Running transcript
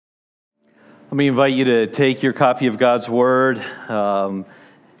Let me invite you to take your copy of God's Word,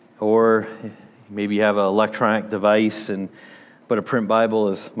 or maybe you have an electronic device, but a print Bible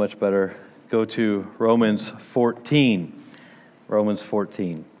is much better. Go to Romans 14. Romans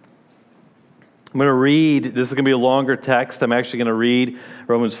 14. I'm going to read, this is going to be a longer text. I'm actually going to read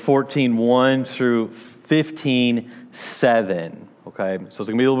Romans 14:1 through 15:7. Okay, so it's going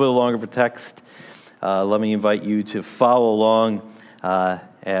to be a little bit longer of a text. Let me invite you to follow along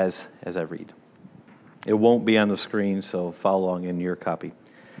as I read. It won't be on the screen, so follow along in your copy.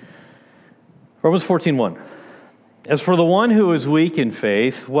 Romans 14:1. As for the one who is weak in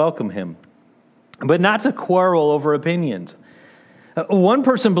faith, welcome him, but not to quarrel over opinions. One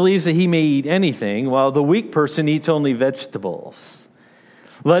person believes that he may eat anything, while the weak person eats only vegetables.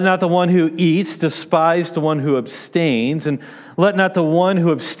 Let not the one who eats despise the one who abstains, and let not the one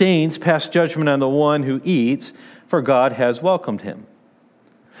who abstains pass judgment on the one who eats, for God has welcomed him.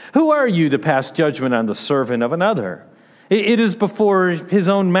 Who are you to pass judgment on the servant of another? It is before his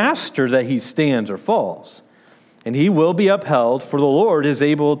own master that he stands or falls, and he will be upheld, for the Lord is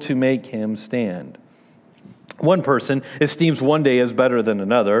able to make him stand. One person esteems one day as better than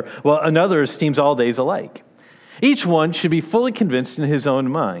another, while another esteems all days alike. Each one should be fully convinced in his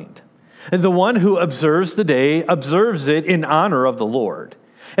own mind. And the one who observes the day observes it in honor of the Lord.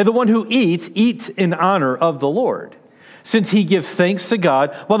 And the one who eats in honor of the Lord, since he gives thanks to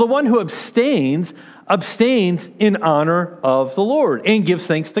God, while the one who abstains in honor of the Lord and gives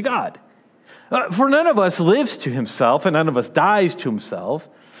thanks to God. For none of us lives to himself, and none of us dies to himself.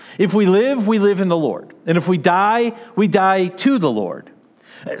 If we live in the Lord. And if we die to the Lord.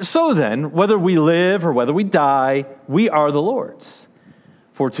 So then, whether we live or whether we die, we are the Lord's.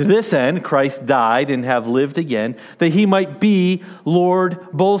 For to this end Christ died and have lived again, that he might be Lord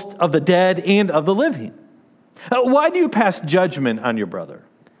both of the dead and of the living. Why do you pass judgment on your brother?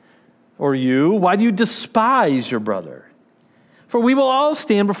 Or you, why do you despise your brother? For we will all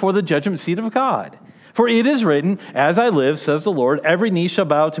stand before the judgment seat of God. For it is written, as I live, says the Lord, every knee shall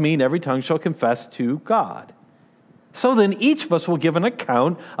bow to me and every tongue shall confess to God. So then each of us will give an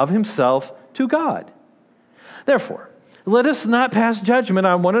account of himself to God. Therefore, let us not pass judgment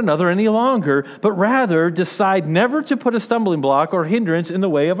on one another any longer, but rather decide never to put a stumbling block or hindrance in the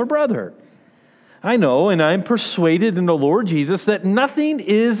way of a brother. I know, and I am persuaded in the Lord Jesus that nothing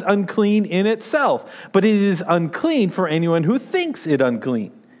is unclean in itself, but it is unclean for anyone who thinks it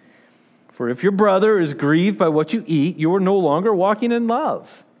unclean. For if your brother is grieved by what you eat, you are no longer walking in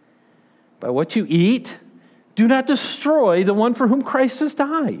love. By what you eat, do not destroy the one for whom Christ has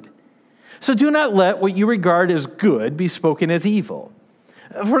died. So do not let what you regard as good be spoken as evil.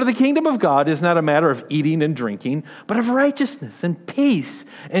 For the kingdom of God is not a matter of eating and drinking, but of righteousness and peace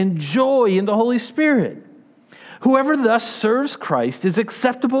and joy in the Holy Spirit. Whoever thus serves Christ is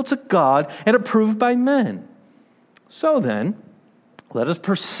acceptable to God and approved by men. So then, let us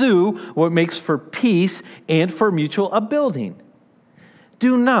pursue what makes for peace and for mutual upbuilding.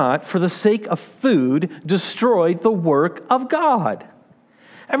 Do not, for the sake of food, destroy the work of God.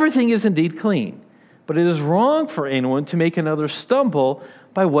 Everything is indeed clean, but it is wrong for anyone to make another stumble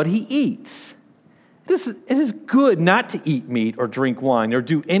by what he eats. It is good not to eat meat or drink wine or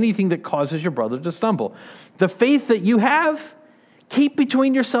do anything that causes your brother to stumble. The faith that you have, keep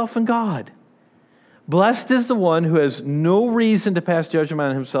between yourself and God. Blessed is the one who has no reason to pass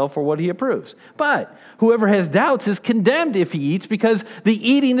judgment on himself for what he approves. But whoever has doubts is condemned if he eats, because the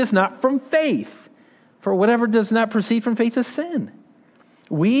eating is not from faith. For whatever does not proceed from faith is sin.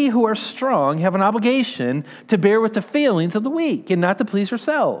 We who are strong have an obligation to bear with the failings of the weak and not to please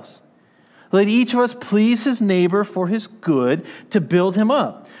ourselves. Let each of us please his neighbor for his good, to build him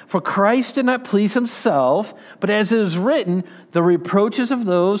up. For Christ did not please himself, but as it is written, the reproaches of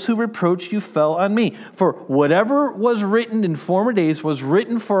those who reproached you fell on me. For whatever was written in former days was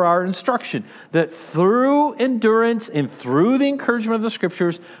written for our instruction, that through endurance and through the encouragement of the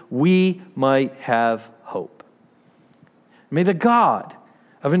Scriptures, we might have hope. May the God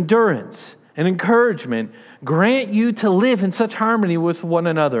of endurance and encouragement grant you to live in such harmony with one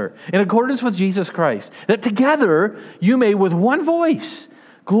another, in accordance with Jesus Christ, that together you may with one voice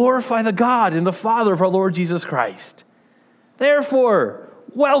glorify the God and the Father of our Lord Jesus Christ. Therefore,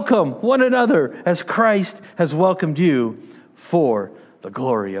 welcome one another as Christ has welcomed you for the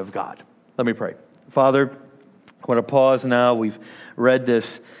glory of God. Let me pray. Father, I want to pause now. We've read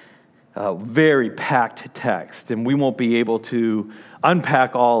this very packed text, and we won't be able to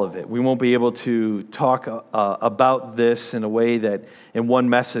unpack all of it. We won't be able to talk about this in a way that, in one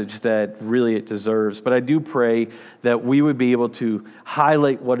message that really it deserves. But I do pray that we would be able to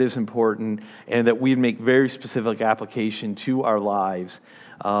highlight what is important and that we'd make very specific application to our lives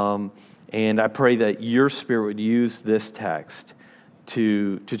And I pray that your Spirit would use this text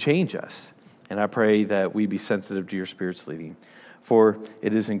to change us. And I pray that we be sensitive to your Spirit's leading. For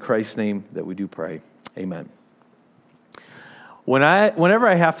it is in Christ's name that we do pray. Amen. Whenever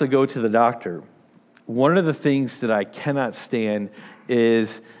I have to go to the doctor, one of the things that I cannot stand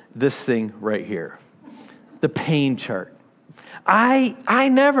is this thing right here, the pain chart. I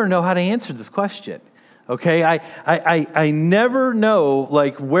never know how to answer this question. Okay, I never know,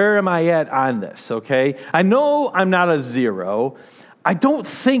 like, where am I at on this, okay? I know I'm not a 0. I don't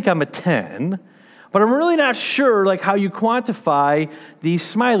think I'm a 10, but I'm really not sure, like, how you quantify these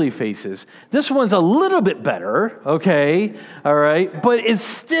smiley faces. This one's a little bit better, okay, all right, but it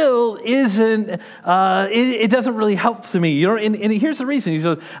still isn't, it doesn't really help to me, you know, and here's the reason. He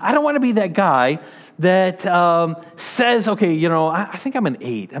says, I don't want to be that guy that says, okay, you know, I think I'm an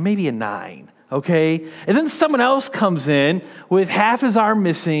 8, maybe a 9. Okay, and then someone else comes in with half his arm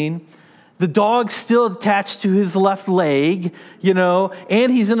missing, the dog's still attached to his left leg, you know,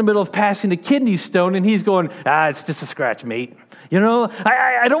 and he's in the middle of passing a kidney stone, and he's going, it's just a scratch, mate. You know,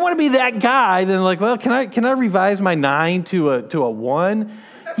 I don't want to be that guy. Then like, well, can I revise my 9 to a 1?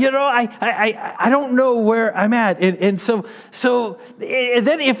 You know, I don't know where I'm at. And so and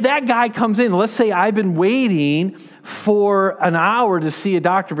then if that guy comes in, let's say I've been waiting for an hour to see a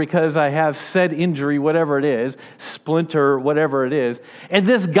doctor because I have said injury, whatever it is, splinter, whatever it is, and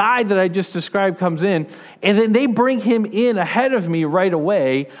this guy that I just described comes in, and then they bring him in ahead of me right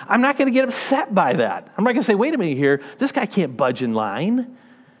away, I'm not going to get upset by that. I'm not going to say, wait a minute here, this guy can't budge in line,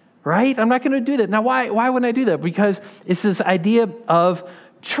 right? I'm not going to do that. Now, why wouldn't I do that? Because it's this idea of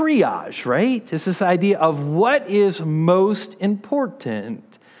triage, right? It's this idea of what is most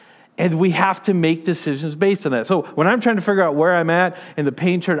important, and we have to make decisions based on that. So when I'm trying to figure out where I'm at in the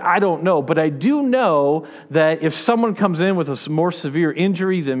pain chart, I don't know, but I do know that if someone comes in with a more severe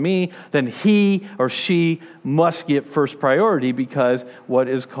injury than me, then he or she must get first priority because what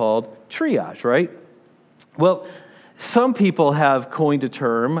is called triage, right? Well, some people have coined a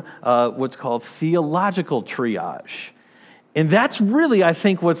term, what's called theological triage. And that's really, I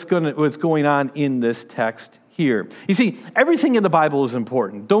think, what's going on in this text here. You see, everything in the Bible is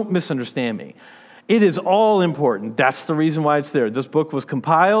important. Don't misunderstand me. It is all important. That's the reason why it's there. This book was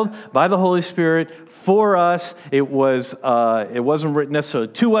compiled by the Holy Spirit for us. It wasn't written necessarily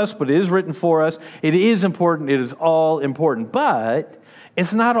to us, but it is written for us. It is important. It is all important. But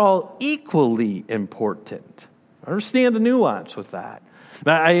it's not all equally important. Understand the nuance with that.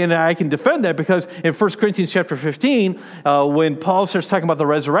 And I can defend that because in 1 Corinthians chapter 15, when Paul starts talking about the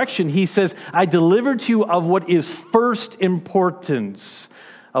resurrection, he says, I delivered to you of what is first importance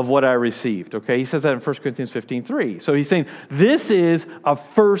of what I received. Okay, he says that in 1 Corinthians 15:3. So he's saying this is of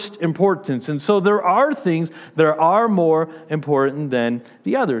first importance. And so there are things that are more important than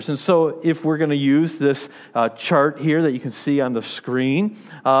the others. And so if we're going to use this chart here that you can see on the screen,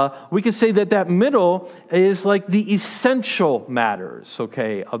 we can say that middle is like the essential matters,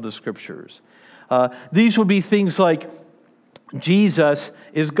 okay, of the scriptures. These would be things like Jesus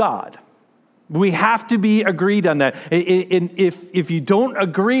is God. We have to be agreed on that. If you don't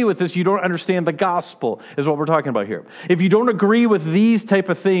agree with this, you don't understand the gospel, is what we're talking about here. If you don't agree with these type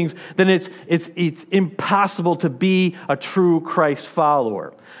of things, then it's impossible to be a true Christ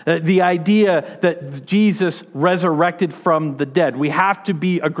follower. The idea that Jesus resurrected from the dead, we have to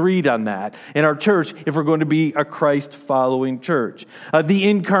be agreed on that in our church if we're going to be a Christ-following church. The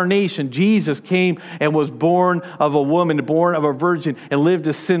incarnation, Jesus came and was born of a woman, born of a virgin, and lived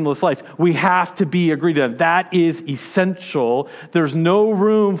a sinless life. We have to be agreed on. That is essential. There's no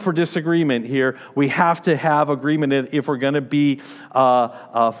room for disagreement here. We have to have agreement if we're going to be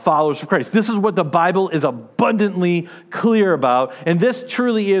followers of Christ. This is what the Bible is abundantly clear about, and this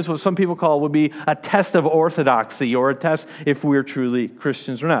truly is what some people would be a test of orthodoxy, or a test if we're truly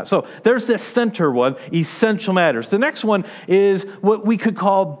Christians or not. So there's this center one, essential matters. The next one is what we could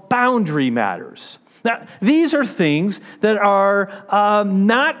call boundary matters. Now, these are things that are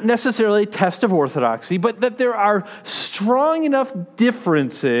not necessarily a test of orthodoxy, but that there are strong enough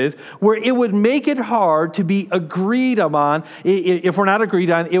differences where it would make it hard to be agreed upon. If we're not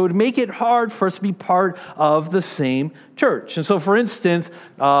agreed on, it would make it hard for us to be part of the same church. And so, for instance,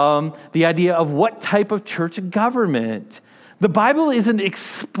 the idea of what type of church government. The Bible isn't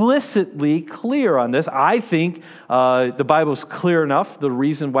explicitly clear on this. I think the Bible's clear enough, the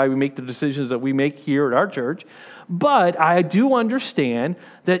reason why we make the decisions that we make here at our church. But I do understand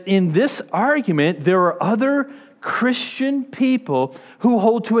that in this argument, there are other Christian people who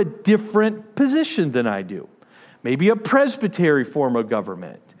hold to a different position than I do. Maybe a presbytery form of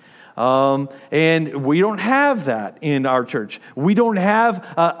government. And we don't have that in our church. We don't have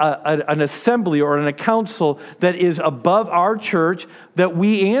an assembly or a council that is above our church that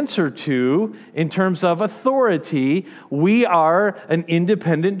we answer to in terms of authority. We are an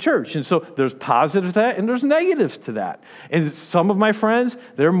independent church. And so there's positives to that and there's negatives to that. And some of my friends,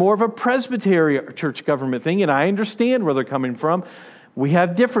 they're more of a Presbyterian church government thing, and I understand where they're coming from. We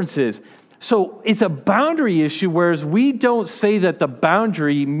have differences. So it's a boundary issue, whereas we don't say that the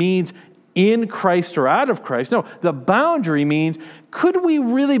boundary means in Christ or out of Christ. No, the boundary means, could we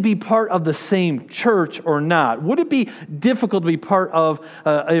really be part of the same church or not? Would it be difficult to be part of,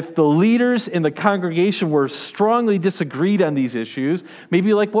 if the leaders in the congregation were strongly disagreed on these issues,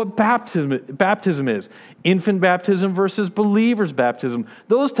 maybe like what baptism is, infant baptism versus believer's baptism,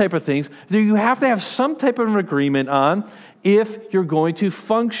 those type of things. You have to have some type of an agreement on if you're going to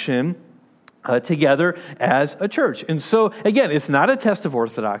function together as a church. And so, again, it's not a test of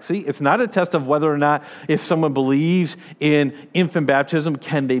orthodoxy. It's not a test of whether or not, if someone believes in infant baptism,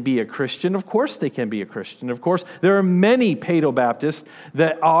 can they be a Christian? Of course they can be a Christian. Of course, there are many Paedo-Baptists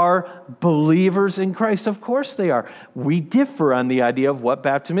that are believers in Christ. Of course they are. We differ on the idea of what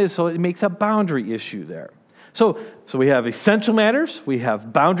baptism is, so it makes a boundary issue there. So we have essential matters, we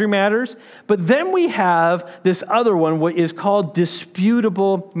have boundary matters, but then we have this other one, what is called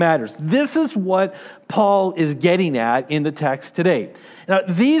disputable matters. This is what Paul is getting at in the text today. Now,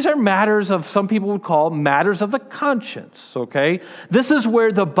 these are matters of, some people would call matters of the conscience, okay? This is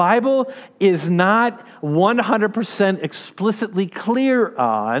where the Bible is not 100% explicitly clear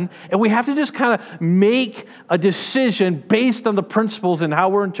on, and we have to just kind of make a decision based on the principles and how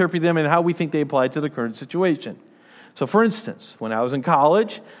we're interpreting them and how we think they apply to the current situation. So, for instance, when I was in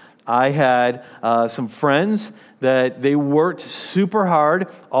college, I had some friends that they worked super hard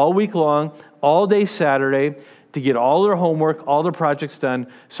all week long, all day Saturday, to get all their homework, all their projects done,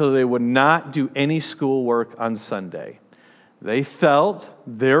 so they would not do any schoolwork on Sunday. They felt,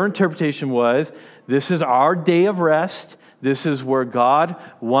 their interpretation was, this is our day of rest. This is where God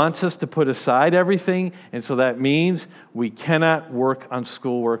wants us to put aside everything, and so that means we cannot work on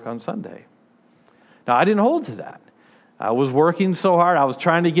schoolwork on Sunday. Now, I didn't hold to that. I was working so hard. I was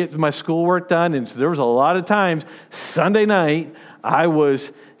trying to get my schoolwork done, and so there was a lot of times, Sunday night, I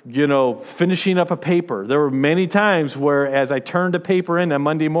was finishing up a paper. There were many times where as I turned a paper in on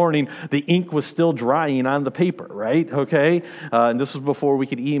Monday morning, the ink was still drying on the paper, right? Okay? And this was before we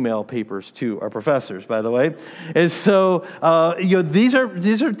could email papers to our professors, by the way. And so,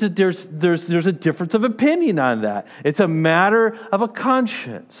 there's a difference of opinion on that. It's a matter of a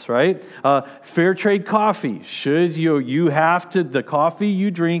conscience, right? Fair trade coffee. The coffee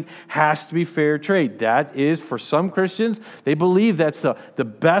you drink has to be fair trade. That is, for some Christians, they believe that's the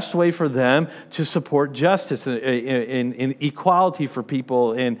best way for them to support justice and equality for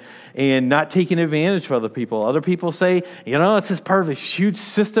people and not taking advantage of other people. Other people say, it's this part of a huge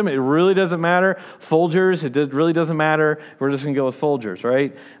system. It really doesn't matter. Folgers, really doesn't matter. We're just going to go with Folgers,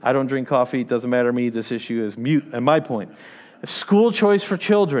 right? I don't drink coffee. It doesn't matter to me. This issue is moot, at my point. School choice for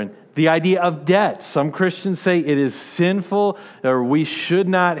children. The idea of debt. Some Christians say it is sinful or we should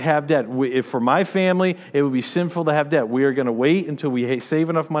not have debt. If for my family, it would be sinful to have debt. We are going to wait until we save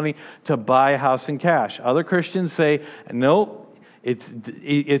enough money to buy a house in cash. Other Christians say, no,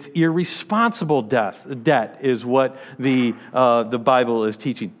 it's irresponsible debt is what the Bible is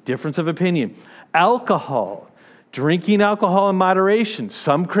teaching. Difference of opinion. Alcohol. Drinking alcohol in moderation.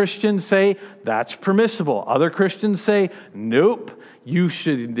 Some Christians say that's permissible. Other Christians say, nope, you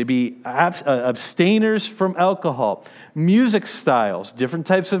should be abstainers from alcohol. Music styles, different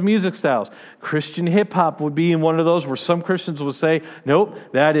types of music styles. Christian hip-hop would be in one of those where some Christians would say, nope,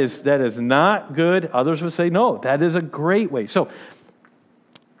 that is not good. Others would say, no, that is a great way. So,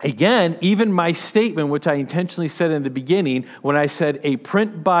 again, even my statement, which I intentionally said in the beginning, when I said a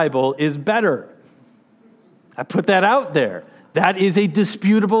print Bible is better, I put that out there. That is a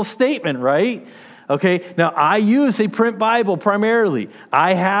disputable statement, right? Okay, now I use a print Bible primarily.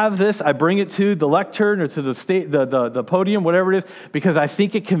 I have this, I bring it to the lectern or to the podium, whatever it is, because I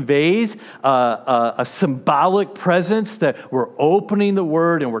think it conveys a symbolic presence that we're opening the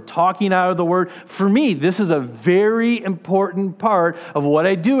Word and we're talking out of the Word. For me, this is a very important part of what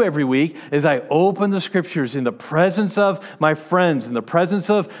I do every week, is I open the Scriptures in the presence of my friends, in the presence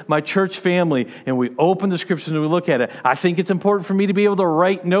of my church family, and we open the Scriptures and we look at it. I think it's important for me to be able to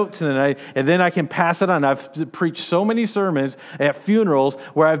write notes and then I can pass it on. I've preached so many sermons at funerals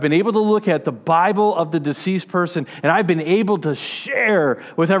where I've been able to look at the Bible of the deceased person, and I've been able to share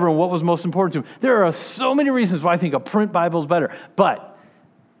with everyone what was most important to them. There are so many reasons why I think a print Bible is better, but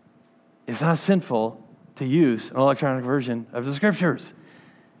it's not sinful to use an electronic version of the Scriptures.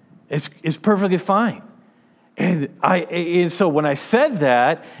 It's perfectly fine. And so when I said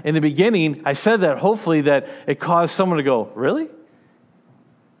that in the beginning, I said that hopefully that it caused someone to go, really?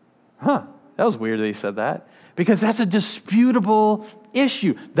 That was weird that he said that. Because that's a disputable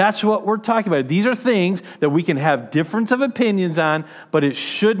issue. That's what we're talking about. These are things that we can have difference of opinions on, but it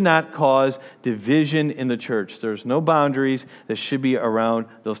should not cause division in the church. There's no boundaries that should be around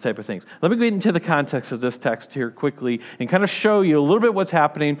those type of things. Let me get into the context of this text here quickly and kind of show you a little bit what's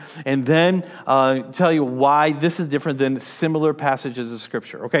happening, and then tell you why this is different than similar passages of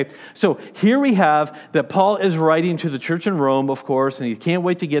Scripture. Okay, so here we have that Paul is writing to the church in Rome, of course, and he can't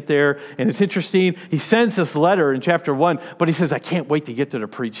wait to get there. And it's interesting, he sends this letter in chapter 1, but he says, I can't wait to get there to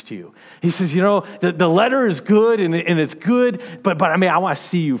preach to you. He says, the letter is good and it's good, but I mean, I want to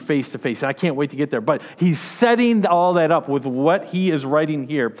see you face to face, and I can't wait to get there. But he's setting all that up with what he is writing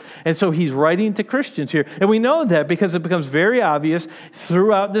here. And so he's writing to Christians here. And we know that because it becomes very obvious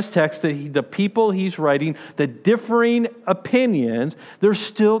throughout this text that the people he's writing, the differing opinions, they're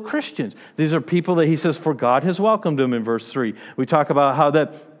still Christians. These are people that he says, for God has welcomed them in verse 3. We talk about how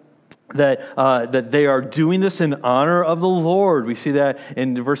that they are doing this in honor of the Lord. We see that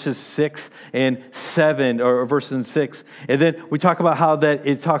in verses 6 and 7, or verses 6. And then we talk about how that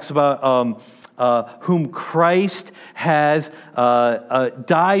it talks about whom Christ has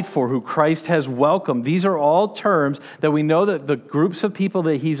died for, who Christ has welcomed. These are all terms that we know that the groups of people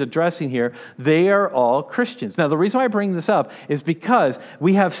that he's addressing here, they are all Christians. Now, the reason why I bring this up is because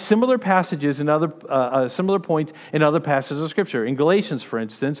we have similar passages in other similar points in other passages of Scripture. In Galatians, for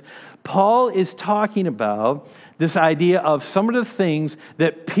instance, Paul is talking about this idea of some of the things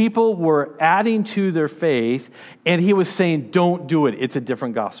that people were adding to their faith, and he was saying, don't do it. It's a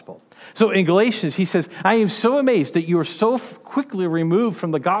different gospel. So in Galatians, he says, I am so amazed that you are so quickly removed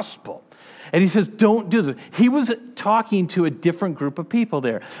from the gospel. And he says, don't do this. He was talking to a different group of people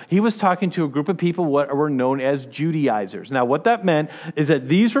there. He was talking to a group of people what were known as Judaizers. Now, what that meant is that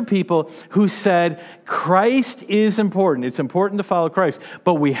these were people who said, Christ is important. It's important to follow Christ.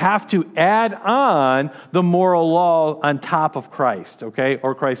 But we have to add on the moral law on top of Christ, okay?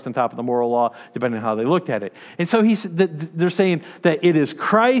 Or Christ on top of the moral law, depending on how they looked at it. And so they're saying that it is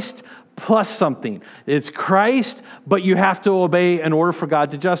Christ plus something. It's Christ, but you have to obey in order for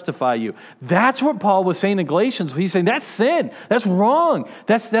God to justify you. That's what Paul was saying in Galatians. He's saying that's sin. That's wrong.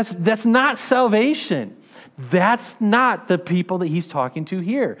 That's not salvation. That's not the people that he's talking to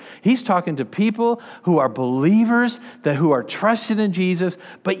here. He's talking to people who are believers, who are trusted in Jesus,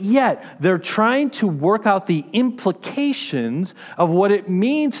 but yet they're trying to work out the implications of what it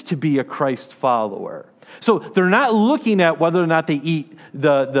means to be a Christ follower. So they're not looking at whether or not they eat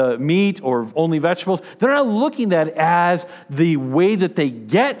the meat or only vegetables. They're not looking at it as the way that they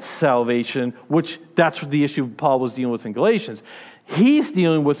get salvation, which that's the issue Paul was dealing with in Galatians. He's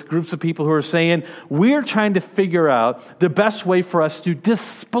dealing with groups of people who are saying, we're trying to figure out the best way for us to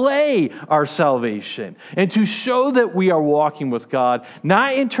display our salvation and to show that we are walking with God,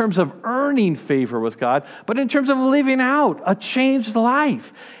 not in terms of earning favor with God, but in terms of living out a changed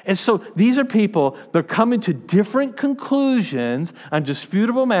life. And so these are people, they're coming to different conclusions on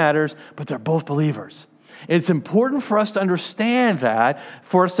disputable matters, but they're both believers. It's important for us to understand that,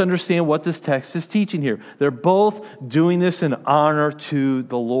 for us to understand what this text is teaching here. They're both doing this in honor to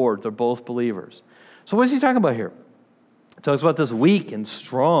the Lord. They're both believers. So what is he talking about here? He talks about this weak and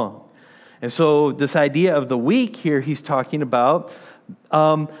strong. And so this idea of the weak here, he's talking about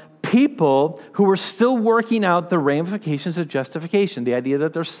people who are still working out the ramifications of justification, the idea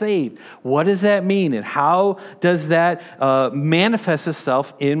that they're saved. What does that mean? And how does that manifest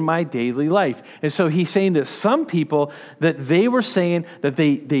itself in my daily life? And so he's saying that some people, that they were saying that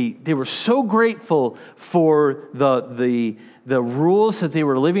they were so grateful for the rules that they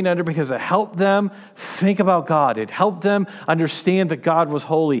were living under because it helped them think about God. It helped them understand that God was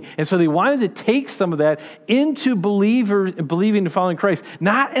holy. And so they wanted to take some of that into believing and following Christ,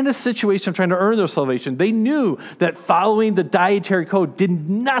 not in the situation of trying to earn their salvation. They knew that following the dietary code did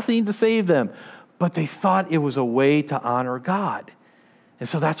nothing to save them, but they thought it was a way to honor God. And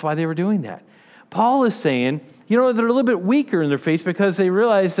so that's why they were doing that. Paul is saying, they're a little bit weaker in their faith because they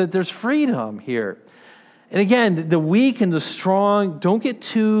realize that there's freedom here. And again, the weak and the strong, don't get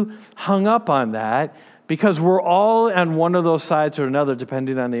too hung up on that because we're all on one of those sides or another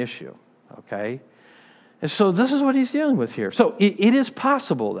depending on the issue, okay? And so this is what he's dealing with here. So it is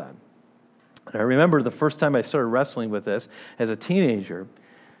possible then. And I remember the first time I started wrestling with this as a teenager,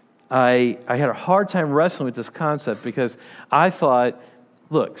 I had a hard time wrestling with this concept because I thought,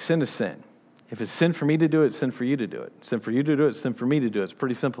 look, sin is sin. If it's sin for me to do it, it's sin for you to do it. Sin for you to do it, it's sin for me to do it. It's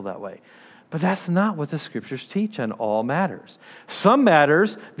pretty simple that way. But that's not what the Scriptures teach on all matters. Some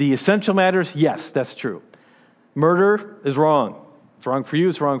matters, the essential matters, yes, that's true. Murder is wrong. It's wrong for you,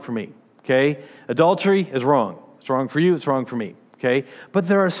 it's wrong for me. Okay? Adultery is wrong. It's wrong for you, it's wrong for me. Okay? But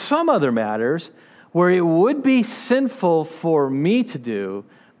there are some other matters where it would be sinful for me to do,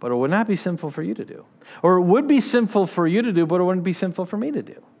 but it would not be sinful for you to do. Or it would be sinful for you to do, but it wouldn't be sinful for me to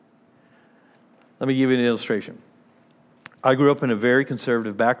do. Let me give you an illustration. I grew up in a very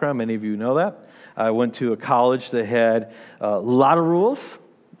conservative background. Many of you know that. I went to a college that had a lot of rules.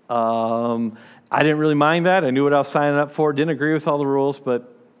 I didn't really mind that. I knew what I was signing up for. Didn't agree with all the rules,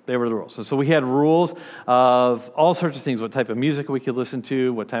 but they were the rules. And so we had rules of all sorts of things, what type of music we could listen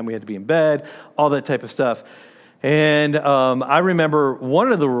to, what time we had to be in bed, all that type of stuff. And I remember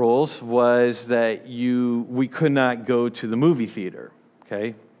one of the rules was that we could not go to the movie theater.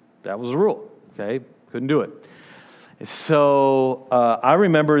 Okay? That was a rule. Okay? Couldn't do it. So I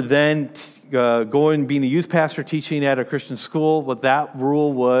remember then being a youth pastor teaching at a Christian school. But that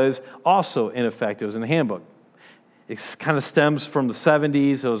rule was also in effect. It was in the handbook. It kind of stems from the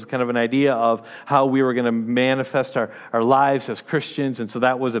 70s. It was kind of an idea of how we were going to manifest our lives as Christians. And so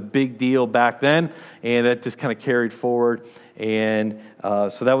that was a big deal back then. And that just kind of carried forward. And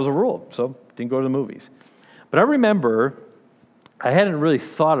so that was a rule. So didn't go to the movies. But I remember I hadn't really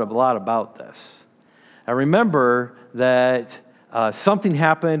thought a lot about this. I remember that something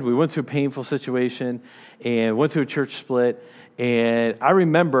happened. We went through a painful situation and went through a church split. And I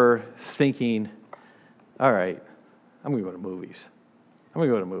remember thinking, all right, I'm going to go to movies.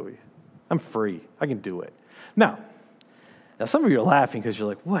 I'm free. I can do it. Now some of you are laughing because you're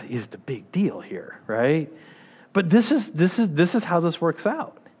like, what is the big deal here, right? But this is how this works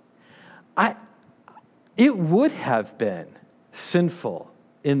out. It would have been sinful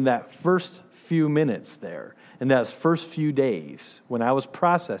in that first few minutes there, in those first few days when I was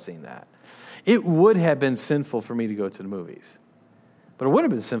processing that. It would have been sinful for me to go to the movies. But it would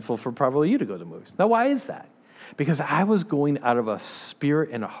have been sinful for probably you to go to the movies. Now, why is that? Because I was going out of a spirit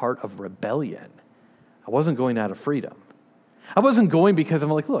and a heart of rebellion. I wasn't going out of freedom. I wasn't going because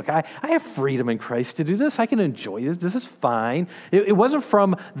I'm like, look, I have freedom in Christ to do this. I can enjoy this. This is fine. It wasn't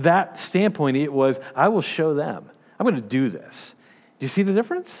from that standpoint. It was, I will show them. I'm going to do this. Do you see the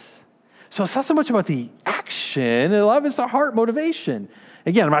difference? So it's not so much about the action. A lot of it's the heart motivation.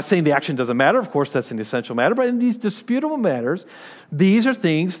 Again, I'm not saying the action doesn't matter. Of course, that's an essential matter. But in these disputable matters, these are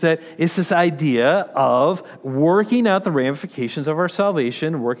things that it's this idea of working out the ramifications of our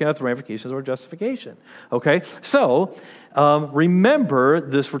salvation, working out the ramifications of our justification. Okay? So remember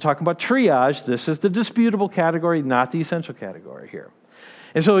this, we're talking about triage. This is the disputable category, not the essential category here.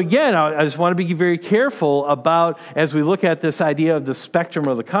 And so again, I just want to be very careful about, as we look at this idea of the spectrum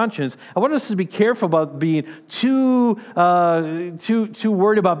of the conscience, I want us to be careful about being too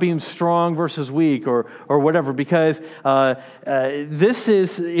worried about being strong versus weak or whatever, because this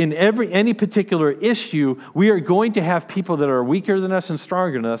is, in any particular issue, we are going to have people that are weaker than us and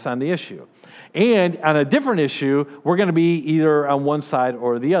stronger than us on the issue. And on a different issue, we're going to be either on one side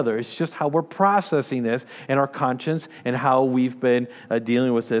or the other. It's just how we're processing this in our conscience and how we've been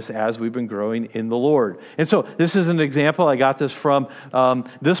dealing with this as we've been growing in the Lord. And so this is an example. I got this from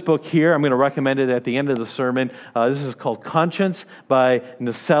this book here. I'm going to recommend it at the end of the sermon. This is called Conscience by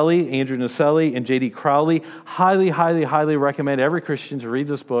Naselli, Andrew Naselli, and J.D. Crowley. Highly, highly, highly recommend every Christian to read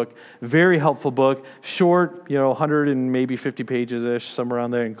this book. Very helpful book. Short, 100 and maybe 50 pages-ish, somewhere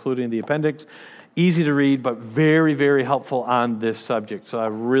around there, including the appendix. Easy to read, but very, very helpful on this subject. So I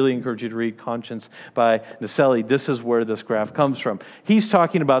really encourage you to read Conscience by Naselli. This is where this graph comes from. He's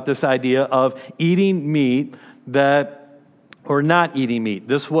talking about this idea of eating meat or not eating meat.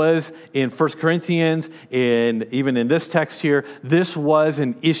 This was in 1 Corinthians, even in this text here, this was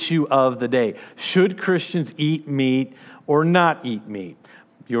an issue of the day. Should Christians eat meat or not eat meat?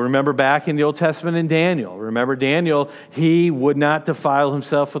 You'll remember back in the Old Testament in Daniel. Remember Daniel, he would not defile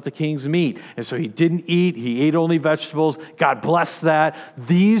himself with the king's meat. And so he didn't eat. He ate only vegetables. God blessed that.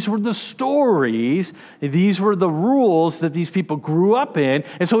 These were the stories. These were the rules that these people grew up in.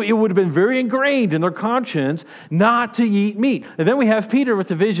 And so it would have been very ingrained in their conscience not to eat meat. And then we have Peter with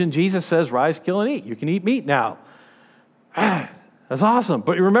the vision. Jesus says, rise, kill, and eat. You can eat meat now. That's awesome.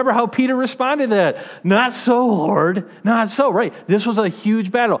 But you remember how Peter responded to that. Not so, Lord. Not so, right? This was a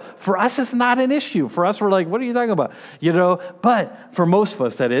huge battle. For us, it's not an issue. For us, we're like, what are you talking about? But for most of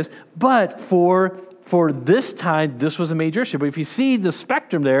us, that is. But for this time, this was a major issue. But if you see the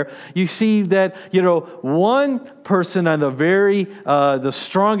spectrum there, you see that, one person on the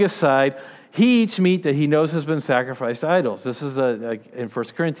strongest side, he eats meat that he knows has been sacrificed to idols. This is in 1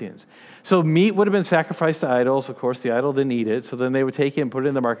 Corinthians. So meat would have been sacrificed to idols. Of course, the idol didn't eat it. So then they would take it and put it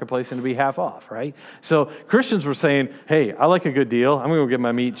in the marketplace and it'd be half off, right? So Christians were saying, hey, I like a good deal. I'm going to go get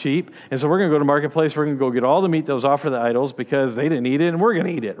my meat cheap. And so we're going to go to marketplace. We're going to go get all the meat that was offered to the idols because they didn't eat it, and we're going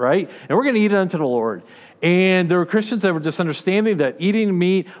to eat it, right? And we're going to eat it unto the Lord. And there were Christians that were just understanding that eating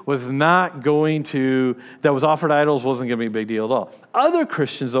meat was not going to, that was offered to idols wasn't going to be a big deal at all. Other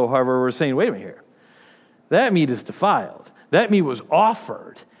Christians, though, however, were saying, wait a minute here. That meat is defiled. That meat was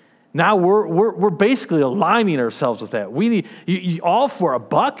offered. Now we're basically aligning ourselves with that. We need you all for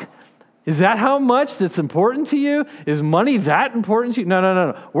 $1. Is that how much that's important to you? Is money that important to you?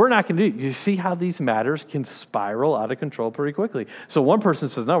 No. We're not going to do it. You see how these matters can spiral out of control pretty quickly. So one person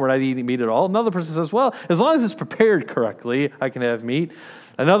says, no, we're not eating meat at all. Another person says, well, as long as it's prepared correctly, I can have meat.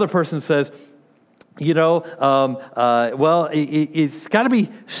 Another person says, it's got to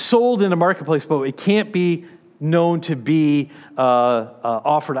be sold in a marketplace, but it can't be known to be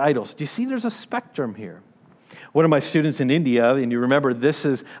offered idols. Do you see there's a spectrum here? One of my students in India, and you remember this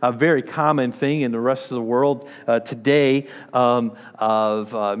is a very common thing in the rest of the world today,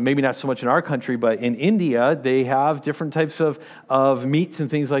 maybe not so much in our country, but in India, they have different types of meats and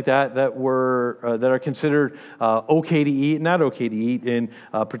things like that that are considered okay to eat, not okay to eat in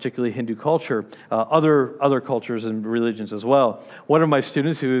particularly Hindu culture, other cultures and religions as well. One of my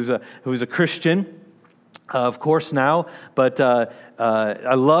students who is a Christian, of course now, but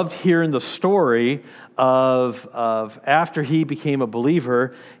I loved hearing the story of after he became a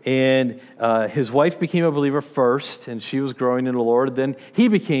believer, and his wife became a believer first, and she was growing in the Lord. Then he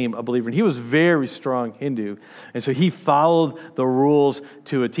became a believer, and he was very strong Hindu, and so he followed the rules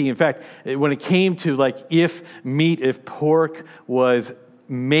to a T. In fact, when it came to if pork was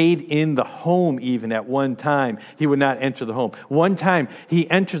made in the home, even at one time, he would not enter the home. One time he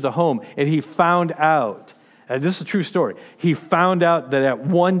entered the home and he found out, this is a true story, he found out that at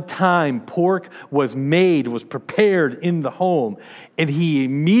one time pork was prepared in the home, and he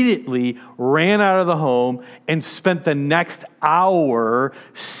immediately ran out of the home and spent the next hour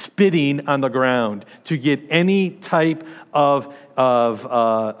spitting on the ground to get any type of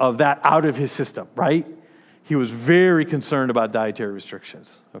that out of his system, right? He was very concerned about dietary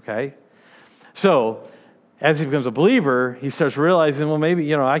restrictions, okay? So as he becomes a believer, he starts realizing, well,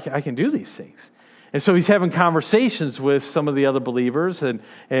 maybe, I can do these things. And so he's having conversations with some of the other believers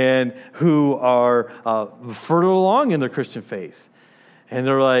and who are further along in their Christian faith. And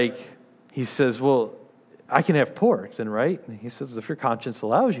they're like, he says, well, I can have pork then, right? And he says, if your conscience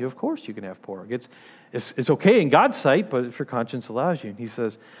allows you, of course you can have pork. It's okay in God's sight, but if your conscience allows you. And he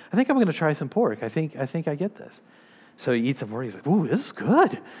says, I think I'm going to try some pork. I think I get this. So he eats some pork. He's like, ooh, this is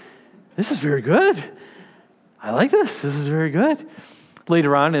good. This is very good. I like this. This is very good.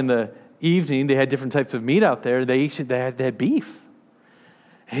 Later on in the evening, they had different types of meat out there. They had beef.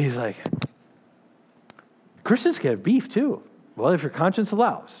 And he's like, Christians can have beef too. Well, if your conscience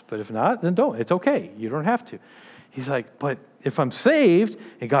allows. But if not, then don't. It's okay. You don't have to. He's like, but if I'm saved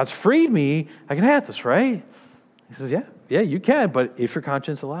and God's freed me, I can have this, right? He says, yeah, you can, but if your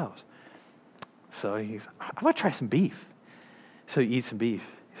conscience allows. So he's, I'm going to try some beef. So he eats some beef.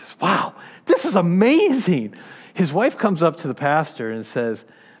 He says, wow, this is amazing. His wife comes up to the pastor and says,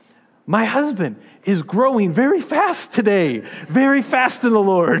 my husband is growing very fast today, very fast in the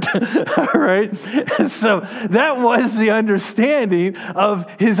Lord, all right? And so that was the understanding of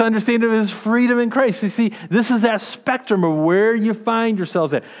his freedom in Christ. You see, this is that spectrum of where you find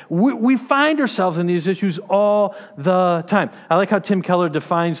yourselves at. We find ourselves in these issues all the time. I like how Tim Keller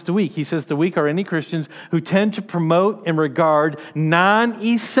defines the weak. He says the weak are any Christians who tend to promote and regard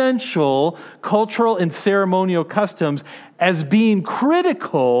non-essential cultural and ceremonial customs as being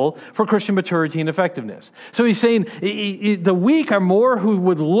critical for Christian maturity and effectiveness. So he's saying the weak are more who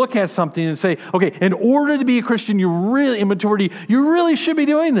would look at something and say, okay, in order to be a Christian, in maturity, you really should be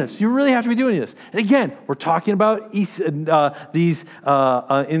doing this. You really have to be doing this. And again, we're talking about these, in the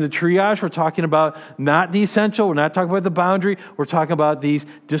triage, we're talking about not the essential, we're not talking about the boundary, we're talking about these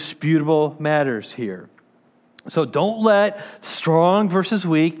disputable matters here. So don't let strong versus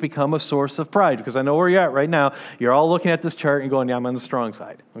weak become a source of pride, because I know where you're at right now. You're all looking at this chart and going, yeah, I'm on the strong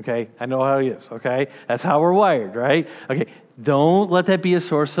side, okay? I know how it is, okay? That's how we're wired, right? Okay, don't let that be a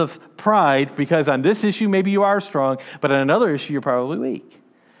source of pride, because on this issue, maybe you are strong, but on another issue, you're probably weak.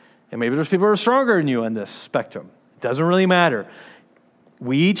 And maybe there's people who are stronger than you on this spectrum. It doesn't really matter.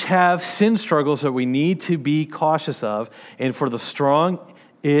 We each have sin struggles that we need to be cautious of, and for the strong,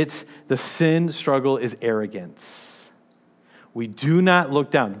 the sin struggle is arrogance. We do not look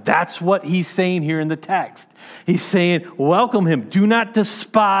down. That's what he's saying here in the text. He's saying, welcome him. Do not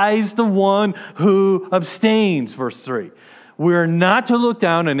despise the one who abstains, verse 3. We're not to look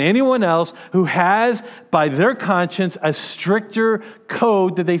down on anyone else who has, by their conscience, a stricter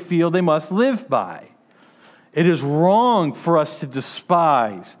code that they feel they must live by. It is wrong for us to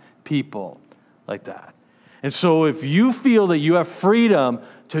despise people like that. And so if you feel that you have freedom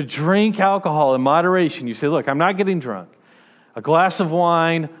to drink alcohol in moderation, you say, look, I'm not getting drunk. A glass of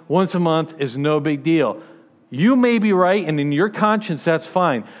wine once a month is no big deal. You may be right, and in your conscience, that's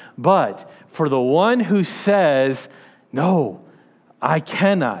fine. But for the one who says, no, I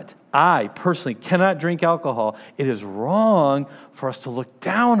personally cannot drink alcohol, it is wrong for us to look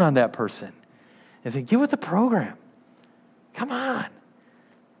down on that person and say, get with the program. Come on.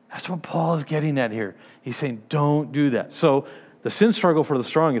 That's what Paul is getting at here. He's saying, don't do that. So the sin struggle for the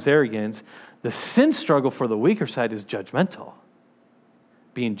strong is arrogance. The sin struggle for the weaker side is judgmental.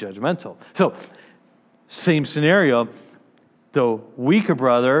 Being judgmental. So, same scenario. The weaker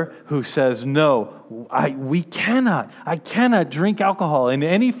brother who says, no, I cannot drink alcohol in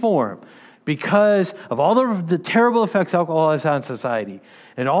any form because of all the terrible effects alcohol has on society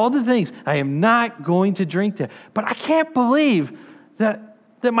and all the things. I am not going to drink that. But I can't believe that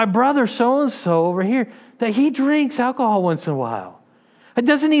my brother so-and-so over here, that he drinks alcohol once in a while.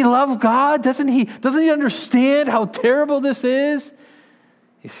 Doesn't he love God? Doesn't he understand how terrible this is?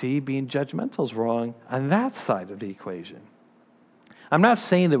 You see, being judgmental is wrong on that side of the equation. I'm not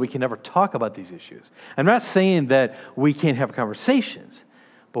saying that we can never talk about these issues. I'm not saying that we can't have conversations,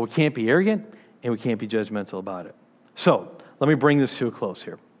 but we can't be arrogant and we can't be judgmental about it. So let me bring this to a close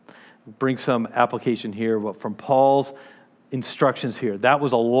here. Bring some application here from Paul's instructions here. That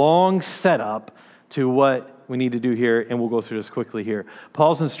was a long setup to what we need to do here, and we'll go through this quickly here.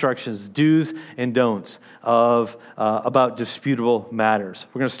 Paul's instructions, do's and don'ts about disputable matters.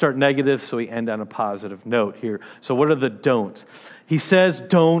 We're going to start negative, so we end on a positive note here. So what are the don'ts? He says,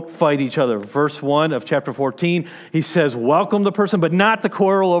 don't fight each other. Verse 1 of chapter 14, he says, welcome the person, but not to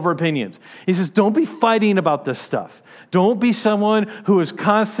quarrel over opinions. He says, don't be fighting about this stuff. Don't be someone who is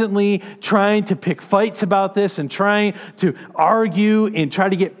constantly trying to pick fights about this and trying to argue and try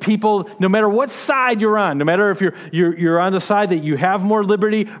to get people, no matter what side you're on, no matter if you're on the side that you have more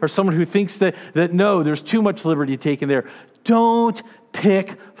liberty or someone who thinks that no, there's too much liberty taken there. Don't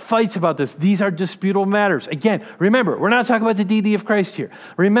pick fights about this. These are disputable matters. Again, remember, we're not talking about the deity of Christ here.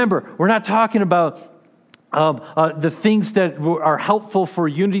 Remember, we're not talking about the things that are helpful for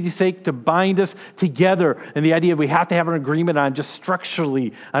unity's sake to bind us together, and the idea we have to have an agreement on just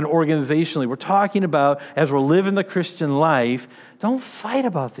structurally, on organizationally. We're talking about, as we're living the Christian life, don't fight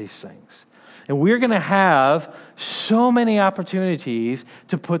about these things. And we're going to have so many opportunities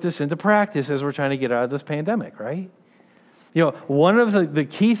to put this into practice as we're trying to get out of this pandemic, right? You know, one of the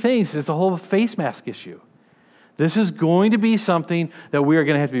key things is the whole face mask issue. This is going to be something that we are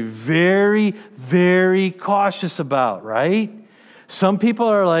going to have to be very, very cautious about, right? Some people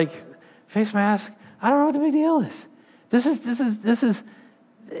are like, face mask, I don't know what the big deal is.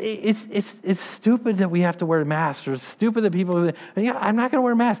 It's stupid that we have to wear masks, or it's stupid that people, I'm not going to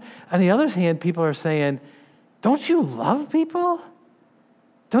wear a mask. On the other hand, people are saying, don't you love people?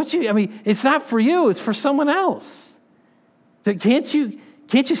 Don't you? I mean, it's not for you, it's for someone else. Can't you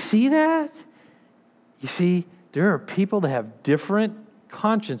see that? You see, there are people that have different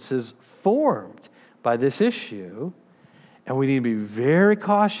consciences formed by this issue, and we need to be very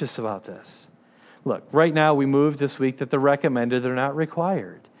cautious about this. Look, right now we moved this week that they're recommended, they're not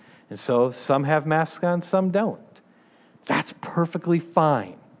required. And so some have masks on, some don't. That's perfectly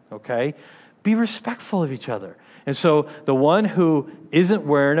fine, okay? Be respectful of each other. And so the one who isn't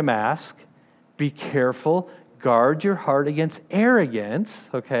wearing a mask, be careful, guard your heart against arrogance,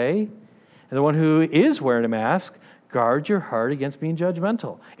 okay? And the one who is wearing a mask, guard your heart against being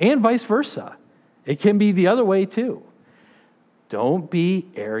judgmental. And vice versa. It can be the other way too. Don't be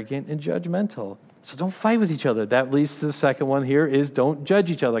arrogant and judgmental. So don't fight with each other. That leads to the second one here is don't judge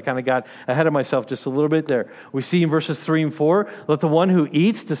each other. I kind of got ahead of myself just a little bit there. We see in verses 3 and 4, let the one who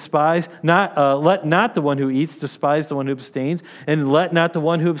eats let not the one who eats despise the one who abstains, and let not the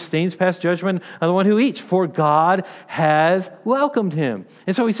one who abstains pass judgment on the one who eats, for God has welcomed him.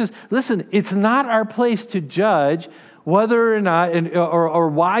 And so he says, listen, it's not our place to judge whether or not, or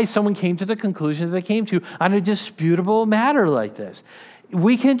why someone came to the conclusion that they came to on a disputable matter like this.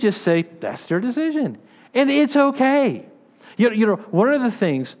 We can just say, that's their decision. And it's okay. You know, one of the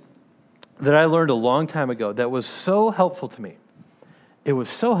things that I learned a long time ago that was so helpful to me, and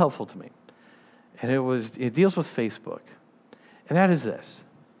it deals with Facebook, and that is this.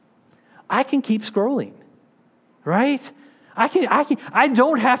 I can keep scrolling, right? I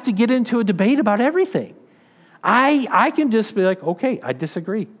don't have to get into a debate about everything. I can just be like, okay, I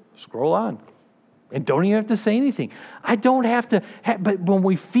disagree. Scroll on. And don't even have to say anything. I don't have to, but when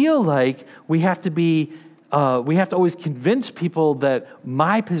we feel like we have to always convince people that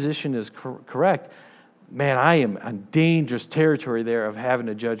my position is correct, man, I am on dangerous territory there of having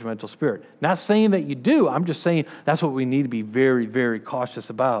a judgmental spirit. Not saying that you do. I'm just saying that's what we need to be very, very cautious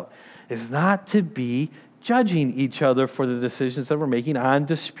about, is not to be judging each other for the decisions that we're making on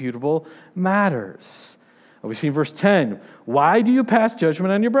disputable matters. We see in verse 10, why do you pass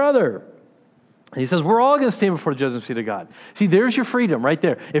judgment on your brother? And he says, we're all going to stand before the judgment seat of God. See, there's your freedom right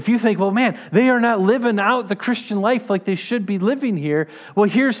there. If you think, well, man, they are not living out the Christian life like they should be living here, well,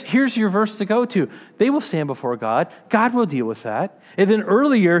 here's your verse to go to. They will stand before God. God will deal with that. And then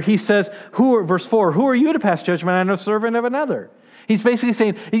earlier he says, verse 4, who are you to pass judgment on a servant of another? He's basically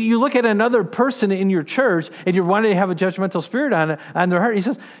saying, you look at another person in your church and you're wanting to have a judgmental spirit on their heart. He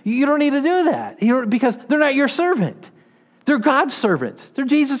says, you don't need to do that because they're not your servant. They're God's servants. They're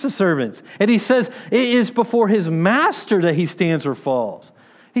Jesus' servants. And he says it is before his master that he stands or falls.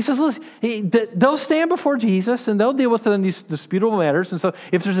 He says, listen, they'll stand before Jesus and they'll deal with these disputable matters. And so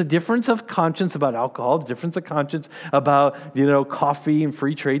if there's a difference of conscience about alcohol, difference of conscience about, coffee and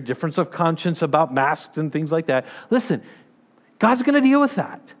free trade, difference of conscience about masks and things like that, listen, God's going to deal with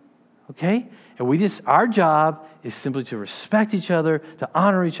that, okay? And our job is simply to respect each other, to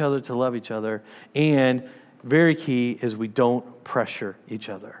honor each other, to love each other, and very key is we don't pressure each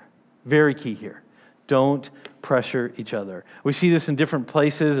other. Very key here. Don't pressure each other. We see this in different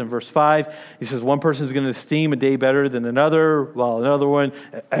places. In verse 5, he says one person is going to esteem a day better than another, while another one,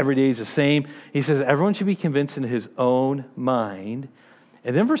 every day is the same. He says everyone should be convinced in his own mind.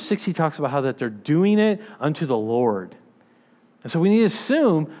 And then verse 6, he talks about how that they're doing it unto the Lord. And so we need to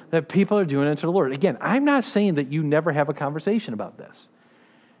assume that people are doing it unto the Lord. Again, I'm not saying that you never have a conversation about this.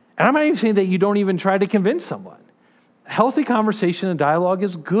 And I'm not even saying that you don't even try to convince someone. Healthy conversation and dialogue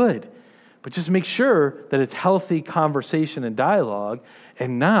is good, but just make sure that it's healthy conversation and dialogue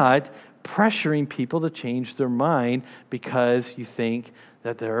and not pressuring people to change their mind because you think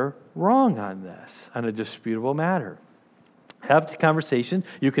that they're wrong on this, on a disputable matter. Have the conversation.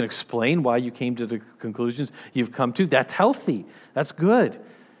 You can explain why you came to the conclusions you've come to. That's healthy. That's good.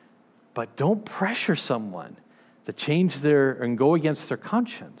 But don't pressure someone to change and go against their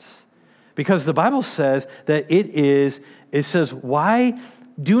conscience. Because the Bible says that it says, why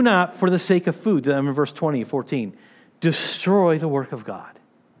do not for the sake of food, I'm in verse 14, destroy the work of God.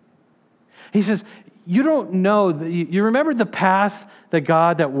 He says, you don't know, you remember the path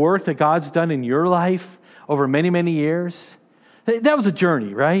that work that God's done in your life over many, many years? That was a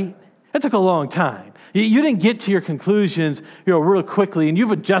journey, right? That took a long time. You didn't get to your conclusions, real quickly, and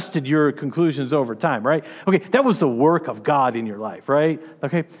you've adjusted your conclusions over time, right? Okay, that was the work of God in your life, right?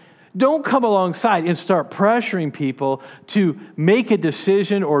 Okay, don't come alongside and start pressuring people to make a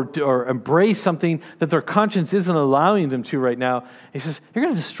decision or embrace something that their conscience isn't allowing them to right now. He says, you're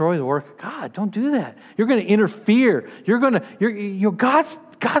going to destroy the work of God. Don't do that. You're going to interfere.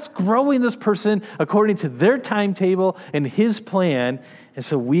 God's growing this person according to their timetable and his plan, and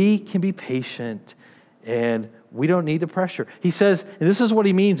so we can be patient. And we don't need to pressure. He says, and this is what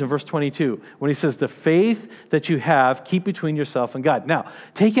he means in verse 22, when he says, the faith that you have, keep between yourself and God. Now,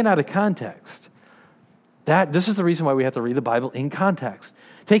 taken out of context, this is the reason why we have to read the Bible in context.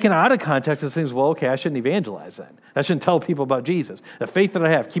 Taken out of context, it seems, well, okay, I shouldn't evangelize then. I shouldn't tell people about Jesus. The faith that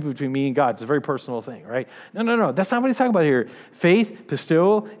I have, keep it between me and God. It's a very personal thing, right? No. That's not what he's talking about here. Faith,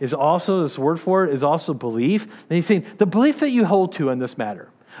 pisteuo, is also, this word for it, is also belief. And he's saying, the belief that you hold to on this matter.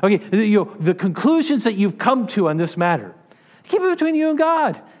 Okay, the conclusions that you've come to on this matter, keep it between you and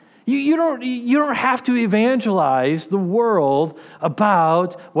God. You don't have to evangelize the world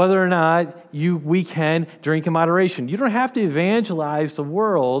about whether or not we can drink in moderation. You don't have to evangelize the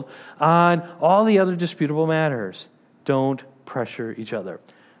world on all the other disputable matters. Don't pressure each other.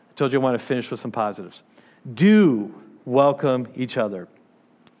 I told you I want to finish with some positives. Do welcome each other.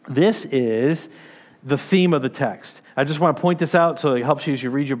 This is the theme of the text. I just want to point this out so it helps you as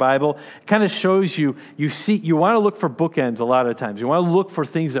you read your Bible. It kind of shows you want to look for bookends a lot of times. You want to look for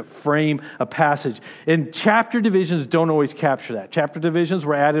things that frame a passage. And chapter divisions don't always capture that. Chapter divisions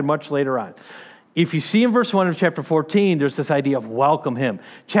were added much later on. If you see in verse 1 of chapter 14, there's this idea of welcome him.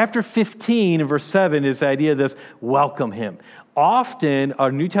 Chapter 15 and verse 7 is the idea of this welcome him. Often, a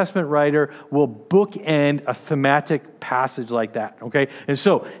New Testament writer will bookend a thematic passage like that, okay? And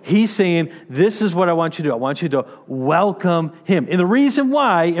so he's saying, this is what I want you to do. I want you to welcome him. And the reason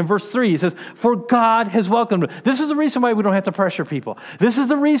why, in verse 3, he says, for God has welcomed him. This is the reason why we don't have to pressure people. This is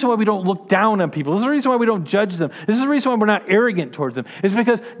the reason why we don't look down on people. This is the reason why we don't judge them. This is the reason why we're not arrogant towards them. It's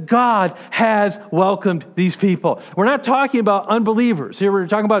because God has welcomed these people. We're not talking about unbelievers. Here we're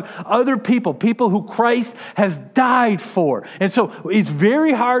talking about other people, people who Christ has died for. And so it's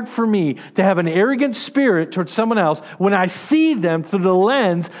very hard for me to have an arrogant spirit towards someone else when I see them through the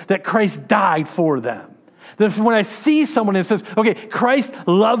lens that Christ died for them. That when I see someone and says, okay, Christ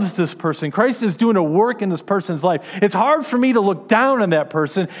loves this person. Christ is doing a work in this person's life. It's hard for me to look down on that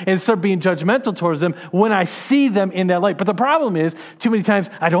person and start being judgmental towards them when I see them in that light. But the problem is, too many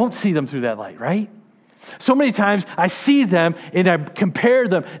times I don't see them through that light, right? So many times I see them and I compare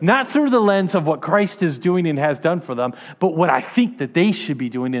them, not through the lens of what Christ is doing and has done for them, but what I think that they should be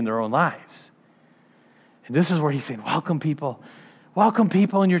doing in their own lives. And this is where he's saying, welcome people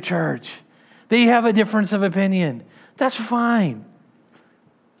in your church. They have a difference of opinion. That's fine.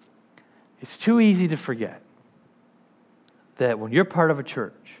 It's too easy to forget that when you're part of a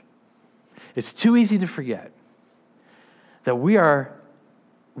church, it's too easy to forget that we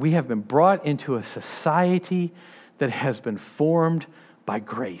have been brought into a society that has been formed by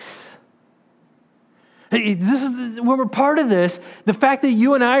grace. This is when we're part of this, the fact that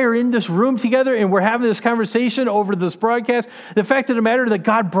you and I are in this room together and we're having this conversation over this broadcast, the fact of the matter that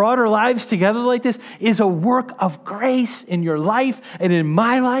God brought our lives together like this is a work of grace in your life and in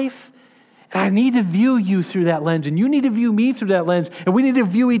my life. And I need to view you through that lens, and you need to view me through that lens, and we need to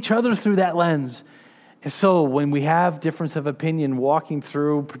view each other through that lens. And so when we have difference of opinion walking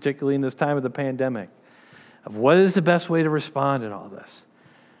through, particularly in this time of the pandemic, of what is the best way to respond in all this,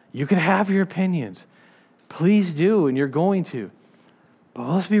 you can have your opinions. Please do, and you're going to. But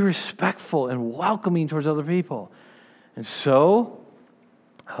let's be respectful and welcoming towards other people. And so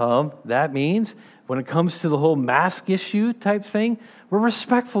that means when it comes to the whole mask issue type thing, we're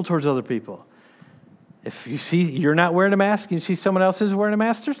respectful towards other people. If you see you're not wearing a mask, and you see someone else is wearing a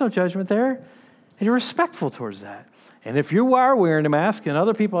mask, there's no judgment there. And you're respectful towards that. And if you are wearing a mask and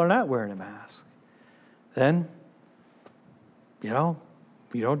other people are not wearing a mask, then, you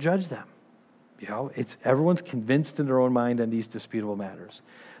don't judge them. Everyone's convinced in their own mind on these disputable matters.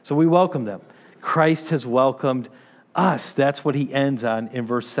 So we welcome them. Christ has welcomed us. That's what he ends on in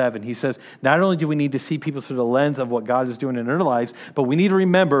verse 7. He says, not only do we need to see people through the lens of what God is doing in their lives, but we need to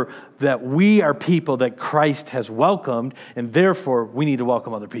remember that we are people that Christ has welcomed, and therefore we need to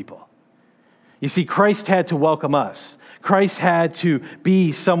welcome other people. You see, Christ had to welcome us. Christ had to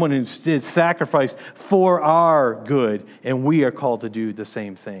be someone who did sacrifice for our good, and we are called to do the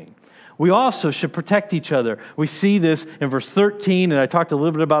same thing. We also should protect each other. We see this in verse 13, and I talked a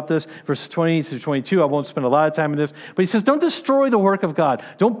little bit about this, verses 20 to 22. I won't spend a lot of time on this. But he says, don't destroy the work of God.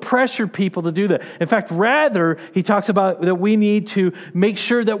 Don't pressure people to do that. In fact, rather, he talks about that we need to make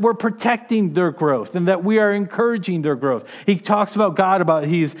sure that we're protecting their growth and that we are encouraging their growth. He talks about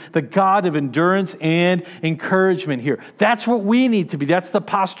he's the God of endurance and encouragement here. That's what we need to be. That's the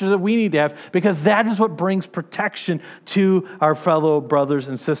posture that we need to have, because that is what brings protection to our fellow brothers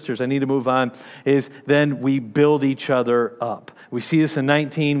and sisters. I need to move on, is then we build each other up. We see this in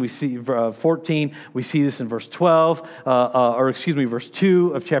 19, we see 14, we see this in verse 12, verse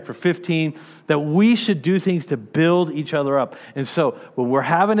 2 of chapter 15, that we should do things to build each other up. And so when we're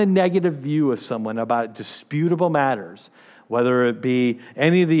having a negative view of someone about disputable matters, whether it be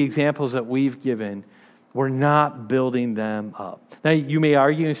any of the examples that we've given, we're not building them up. Now, you may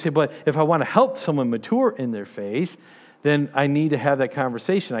argue and say, but if I want to help someone mature in their faith, then I need to have that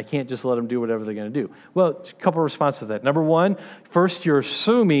conversation. I can't just let them do whatever they're going to do. Well, a couple of responses to that. Number one, first, you're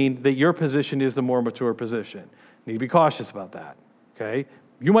assuming that your position is the more mature position. You need to be cautious about that, okay?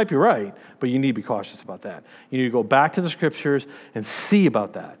 You might be right, but you need to be cautious about that. You need to go back to the scriptures and see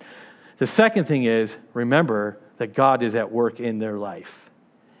about that. The second thing is, remember that God is at work in their life.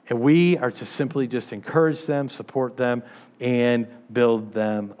 And we are to simply just encourage them, support them, and build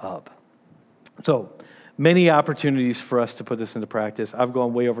them up. So, many opportunities for us to put this into practice. I've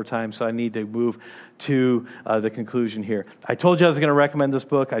gone way over time, so I need to move to the conclusion here. I told you I was going to recommend this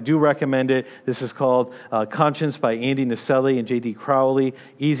book. I do recommend it. This is called Conscience by Andy Naselli and J.D. Crowley.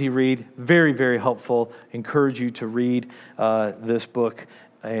 Easy read, very, very helpful. Encourage you to read this book,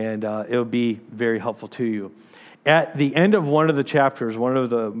 and it'll be very helpful to you. at the end of one of the chapters,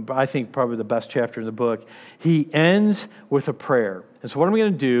 I think probably the best chapter in the book, he ends with a prayer. And so what I'm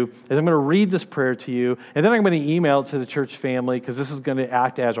going to do is I'm going to read this prayer to you, and then I'm going to email it to the church family because this is going to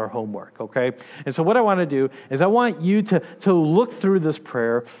act as our homework, okay? And so what I want to do is I want you to look through this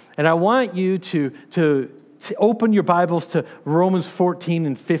prayer, and I want you to open your Bibles to Romans 14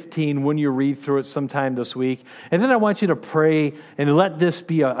 and 15 when you read through it sometime this week. And then I want you to pray and let this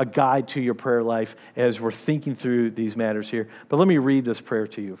be a guide to your prayer life as we're thinking through these matters here. But let me read this prayer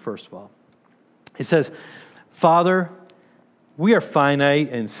to you first of all. It says, Father, we are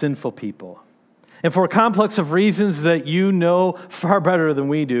finite and sinful people. And for a complex of reasons that you know far better than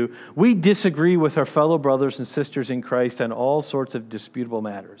we do, we disagree with our fellow brothers and sisters in Christ on all sorts of disputable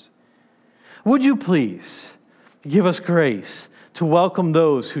matters. Would you please give us grace to welcome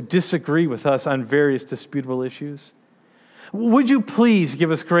those who disagree with us on various disputable issues? Would you please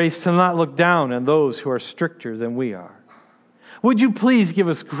give us grace to not look down on those who are stricter than we are? Would you please give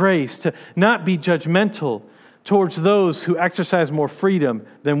us grace to not be judgmental towards those who exercise more freedom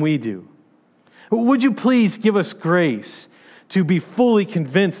than we do? Would you please give us grace to be fully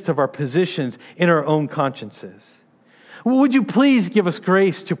convinced of our positions in our own consciences? Would you please give us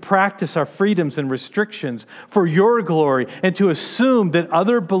grace to practice our freedoms and restrictions for your glory and to assume that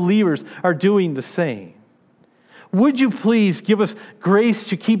other believers are doing the same? Would you please give us grace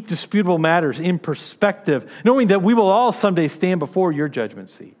to keep disputable matters in perspective, knowing that we will all someday stand before your judgment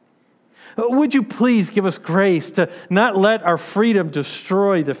seat? Would you please give us grace to not let our freedom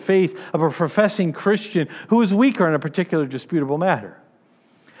destroy the faith of a professing Christian who is weaker on a particular disputable matter?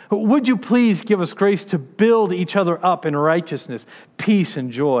 Would you please give us grace to build each other up in righteousness, peace, and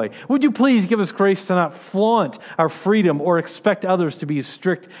joy? Would you please give us grace to not flaunt our freedom or expect others to be as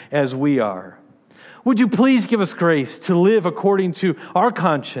strict as we are? Would you please give us grace to live according to our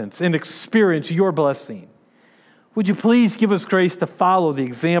conscience and experience your blessing? Would you please give us grace to follow the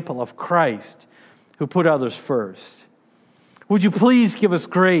example of Christ who put others first? Would you please give us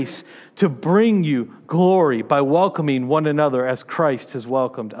grace to bring you glory by welcoming one another as Christ has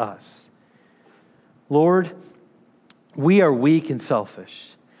welcomed us? Lord, we are weak and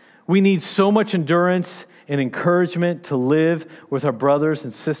selfish. We need so much endurance and encouragement to live with our brothers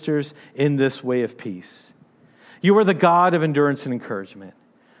and sisters in this way of peace. You are the God of endurance and encouragement.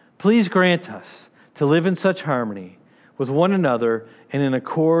 Please grant us to live in such harmony with one another and in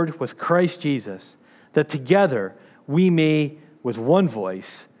accord with Christ Jesus, that together we may, with one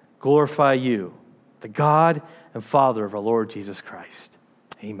voice, glorify you, the God and Father of our Lord Jesus Christ.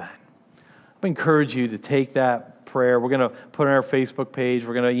 Amen. I encourage you to take that prayer. We're going to put it on our Facebook page.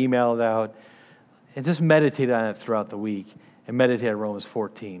 We're going to email it out. And just meditate on it throughout the week and meditate on Romans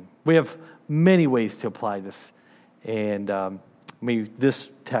 14. We have many ways to apply this. And may this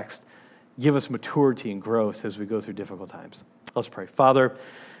text give us maturity and growth as we go through difficult times. Let's pray. Father,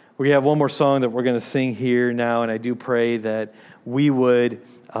 we have one more song that we're going to sing here now, and I do pray that we would,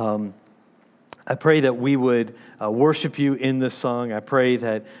 worship you in this song. I pray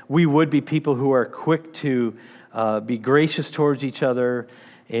that we would be people who are quick to be gracious towards each other.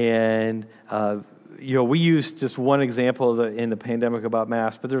 And, we used just one example in the pandemic about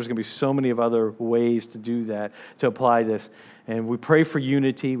masks, but there's going to be so many of other ways to do that, to apply this. And we pray for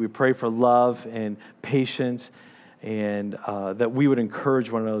unity. We pray for love and patience, and that we would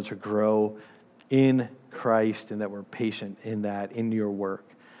encourage one another to grow in Christ, and that we're patient in that, in your work.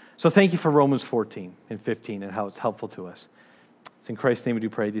 So thank you for Romans 14 and 15 and how it's helpful to us. It's in Christ's name we do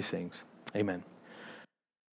pray these things. Amen.